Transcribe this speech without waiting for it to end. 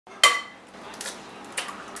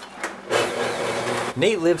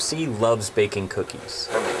Nate Livesey loves baking cookies.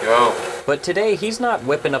 There we go. But today, he's not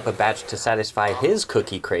whipping up a batch to satisfy his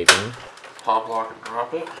cookie craving. Pop lock and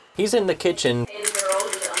drop it. He's in the kitchen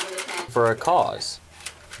for a cause.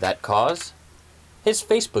 That cause? His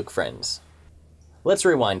Facebook friends. Let's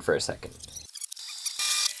rewind for a second.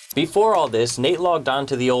 Before all this, Nate logged on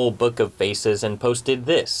to the old book of faces and posted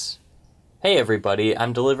this. Hey everybody,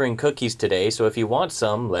 I'm delivering cookies today, so if you want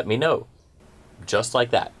some, let me know. Just like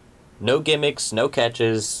that. No gimmicks, no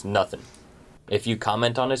catches, nothing. If you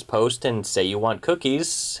comment on his post and say you want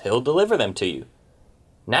cookies, he'll deliver them to you.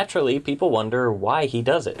 Naturally, people wonder why he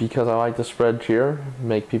does it. Because I like to spread cheer,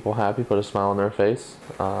 make people happy, put a smile on their face.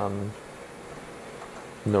 No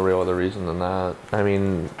real other reason than that. I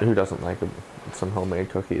mean, who doesn't like some homemade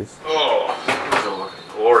cookies? Oh, these are looking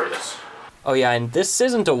glorious. Oh yeah, and this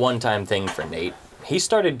isn't a one-time thing for Nate. He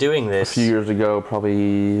started doing this a few years ago,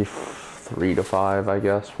 probably 3 to 5, I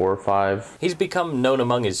guess, 4 or 5. He's become known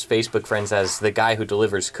among his Facebook friends as the guy who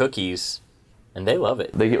delivers cookies, and they love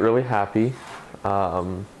it. They get really happy.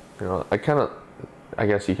 You know, I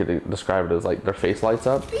guess you could describe it as like their face lights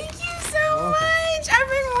up. Thank you so much. I've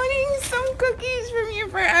been wanting some cookies from you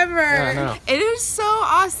forever. Yeah, I know. It is so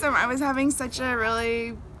awesome. I was having such a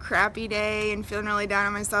really crappy day and feeling really down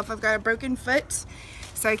on myself. I've got a broken foot,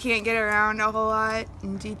 so I can't get around a whole lot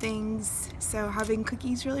and do things. So having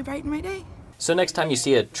cookies really brightened my day. So next time you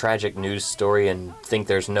see a tragic news story and think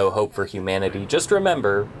there's no hope for humanity, just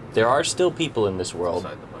remember, there are still people in this world,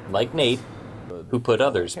 like Nate, who put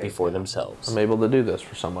others before themselves. I'm able to do this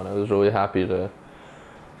for someone. I was really happy to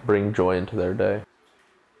bring joy into their day.